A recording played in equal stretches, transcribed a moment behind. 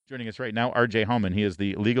Joining us right now, R.J. Hauman. He is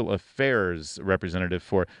the legal affairs representative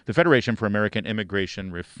for the Federation for American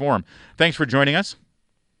Immigration Reform. Thanks for joining us.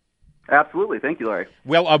 Absolutely. Thank you, Larry.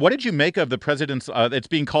 Well, what did you make of the president's, it's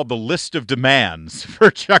being called the list of demands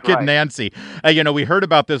for Chuck and Nancy? We heard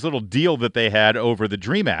about this little deal that they had over the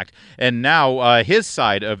DREAM Act, and now his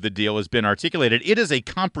side of the deal has been articulated. It is a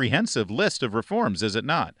comprehensive list of reforms, is it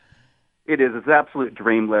not? It is. It's an absolute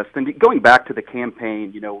dream list. And going back to the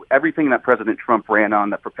campaign, everything that President Trump ran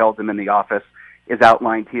on that propelled him in the office is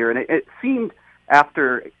outlined here. And it seemed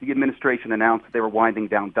after the administration announced that they were winding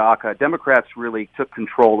down DACA, Democrats really took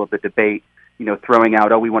control of the debate, throwing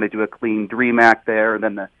out, we want to do a clean DREAM Act there. And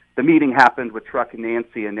then the meeting happened with Chuck and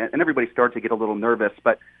Nancy, and everybody started to get a little nervous.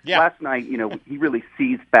 But last night, he really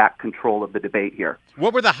seized back control of the debate here.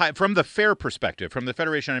 What were from the FAIR perspective, from the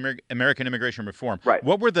Federation of American Immigration Reform,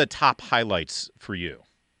 what were the top highlights for you?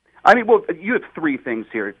 You have three things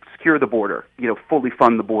here. Secure the border, fully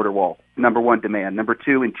fund the border wall. Number one demand. Number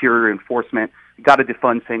two, interior enforcement. Got to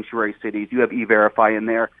defund sanctuary cities. You have E-Verify in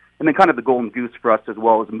there. And then kind of the golden goose for us as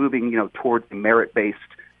well is moving, towards a merit-based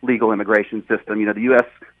legal immigration system. The U.S.,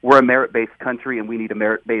 we're a merit-based country, and we need a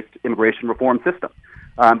merit-based immigration reform system.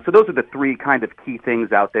 So those are the three kind of key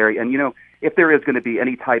things out there. And, if there is going to be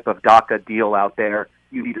any type of DACA deal out there,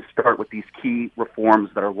 you need to start with these key reforms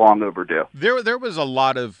that are long overdue. There was a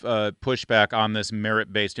lot of pushback on this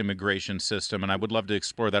merit-based immigration system, and I would love to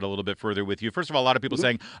explore that a little bit further with you. First of all, a lot of people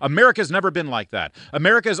saying, America's never been like that.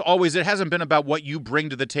 It hasn't been about what you bring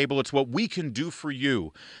to the table. It's what we can do for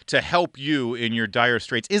you to help you in your dire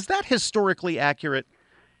straits. Is that historically accurate?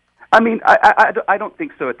 I don't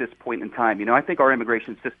think so at this point in time. I think our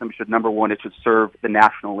immigration system should, number one, it should serve the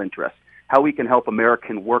national interest, how we can help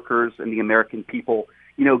American workers and the American people,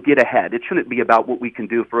 get ahead. It shouldn't be about what we can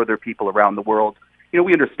do for other people around the world.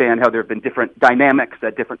 We understand how there have been different dynamics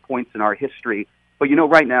at different points in our history. But,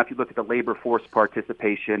 right now, if you look at the labor force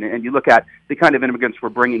participation and you look at the kind of immigrants we're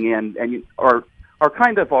bringing in, and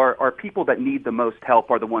our people that need the most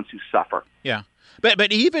help are the ones who suffer. Yeah.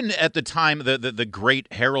 But even at the time, the great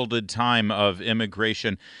heralded time of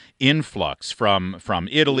immigration influx from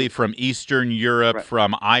Italy, from Eastern Europe,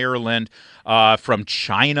 from Ireland, from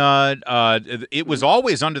China, it was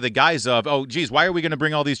always under the guise of, why are we going to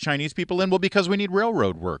bring all these Chinese people in? Well, because we need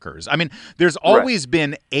railroad workers. There's always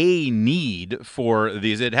been a need for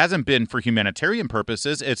these. It hasn't been for humanitarian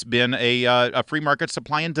purposes. It's been a free market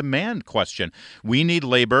supply and demand question. We need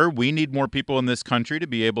labor. We need more people in this country to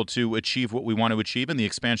be able to achieve what we want to achieve and the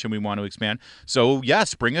expansion we want to expand. So,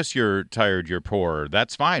 yes, bring us your tired, your poor.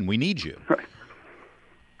 That's fine. We need you.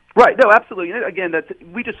 Right. No, absolutely. Again,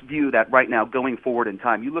 we just view that right now going forward in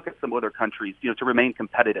time. You look at some other countries, to remain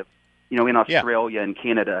competitive, in Australia and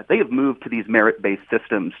Canada, they have moved to these merit-based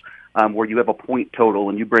systems where you have a point total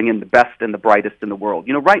and you bring in the best and the brightest in the world.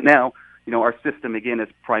 Right now, our system, again, is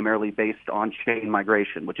primarily based on chain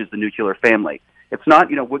migration, which is the nuclear family. It's not,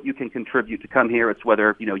 what you can contribute to come here. It's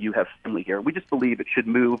whether, you have family here. We just believe it should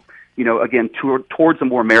move, again, towards a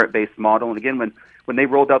more merit-based model. And again, when they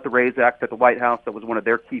rolled out the RAISE Act at the White House, that was one of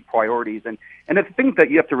their key priorities. And the things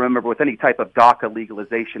that you have to remember with any type of DACA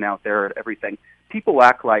legalization out there, everything, people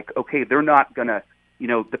act like, okay, they're not going to,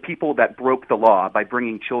 the people that broke the law by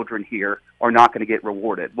bringing children here are not going to get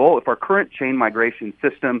rewarded. Well, if our current chain migration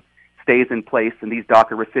system stays in place and these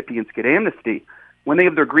DACA recipients get amnesty, when they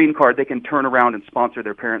have their green card, they can turn around and sponsor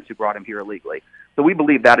their parents who brought them here illegally. So we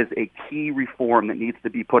believe that is a key reform that needs to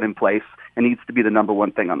be put in place and needs to be the number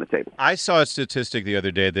one thing on the table. I saw a statistic the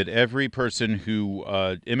other day that every person who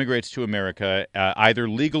immigrates to America, either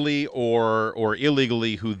legally or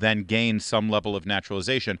illegally, who then gains some level of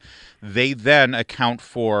naturalization, they then account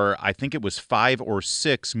for, I think it was 5 or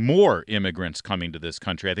 6 more immigrants coming to this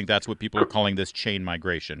country. I think that's what people are calling this chain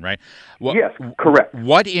migration, right? Yes, correct.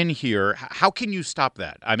 What in here, how can you stop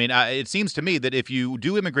that? It seems to me that if you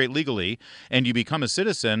do immigrate legally and you become a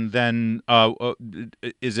citizen, then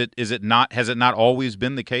has it not always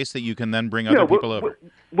been the case that you can then bring other people over?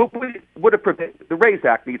 The RAISE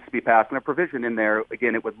Act needs to be passed, and a provision in there,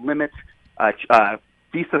 again, it would limit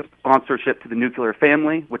visa sponsorship to the nuclear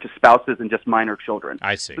family, which is spouses and just minor children.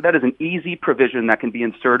 I see. So that is an easy provision that can be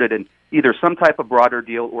inserted in either some type of broader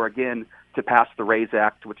deal or, again, to pass the RAISE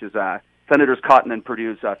Act, which is Senators Cotton and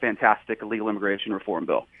Purdue's fantastic illegal immigration reform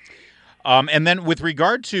bill. And then with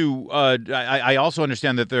regard to, I also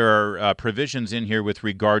understand that there are provisions in here with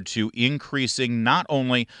regard to increasing not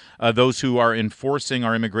only those who are enforcing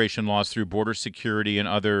our immigration laws through border security and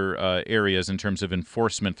other areas in terms of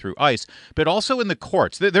enforcement through ICE, but also in the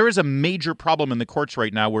courts. There is a major problem in the courts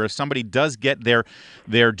right now where if somebody does get their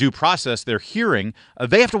due process, their hearing,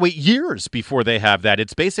 they have to wait years before they have that.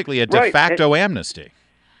 It's basically a de facto amnesty.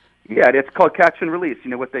 Yeah, it's called catch and release.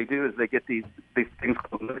 What they do is they get these things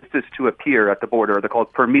called notices to appear at the border. They're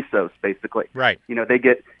called permisos, basically. Right. They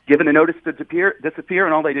get given a notice to disappear,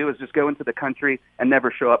 and all they do is just go into the country and never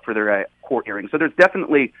show up for their court hearing. So there's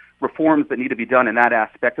definitely reforms that need to be done in that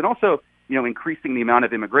aspect, and also increasing the amount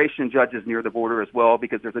of immigration judges near the border as well,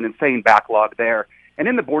 because there's an insane backlog there. And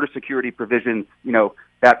in the border security provisions,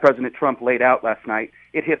 that President Trump laid out last night,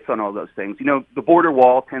 it hits on all those things. The border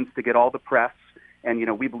wall tends to get all the press. And,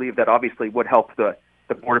 we believe that obviously would help the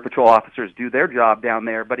Border Patrol officers do their job down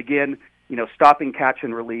there. But again, stopping catch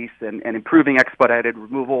and release and improving expedited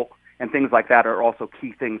removal and things like that are also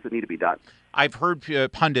key things that need to be done. I've heard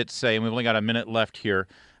pundits say, and we've only got a minute left here,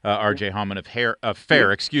 R.J. Hauman of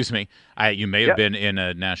FAIR, excuse me. You may have been in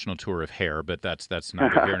a national tour of hair, but that's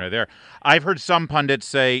neither here nor there. I've heard some pundits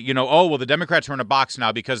say, the Democrats are in a box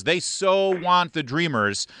now because they so want the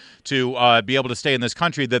Dreamers to be able to stay in this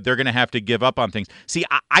country that they're going to have to give up on things. See,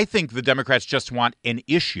 I think the Democrats just want an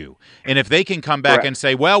issue. And if they can come back and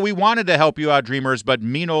say, well, we wanted to help you out, Dreamers, but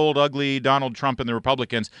mean old ugly Donald Trump and the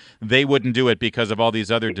Republicans, they wouldn't do it because of all these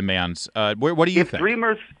other demands. What do you think?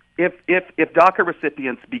 If DACA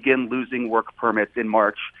recipients begin losing work permits in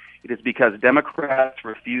March, it is because Democrats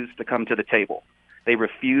refuse to come to the table. They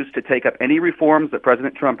refuse to take up any reforms that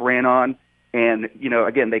President Trump ran on. And,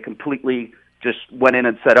 again, they completely just went in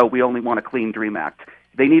and said, we only want a clean DREAM Act.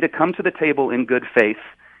 They need to come to the table in good faith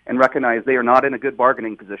and recognize they are not in a good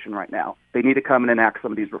bargaining position right now. They need to come and enact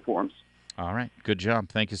some of these reforms. All right. Good job.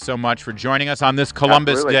 Thank you so much for joining us on this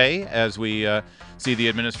Columbus Day as we see the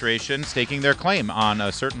administration staking their claim on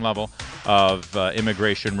a certain level of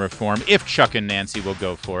immigration reform, if Chuck and Nancy will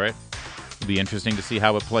go for it. It'll be interesting to see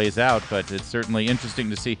how it plays out, but it's certainly interesting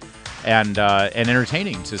to see and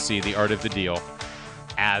entertaining to see the art of the deal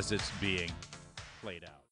as it's being played out.